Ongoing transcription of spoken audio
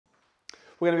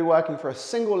We're going to be working for a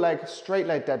single leg, straight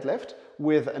leg deadlift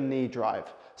with a knee drive.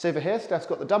 So over here, Steph's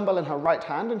got the dumbbell in her right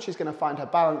hand and she's going to find her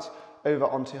balance over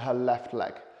onto her left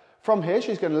leg. From here,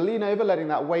 she's going to lean over, letting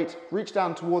that weight reach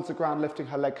down towards the ground, lifting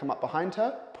her leg come up behind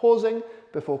her, pausing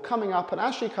before coming up, and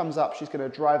as she comes up, she's going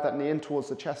to drive that knee in towards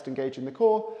the chest, engaging the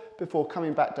core, before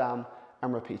coming back down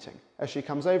and repeating. As she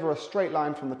comes over a straight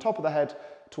line from the top of the head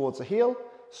towards the heel,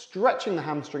 stretching the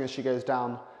hamstring as she goes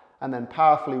down, and then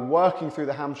powerfully working through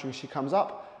the hamstring as she comes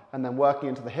up, and then working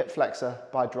into the hip flexor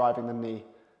by driving the knee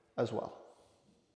as well.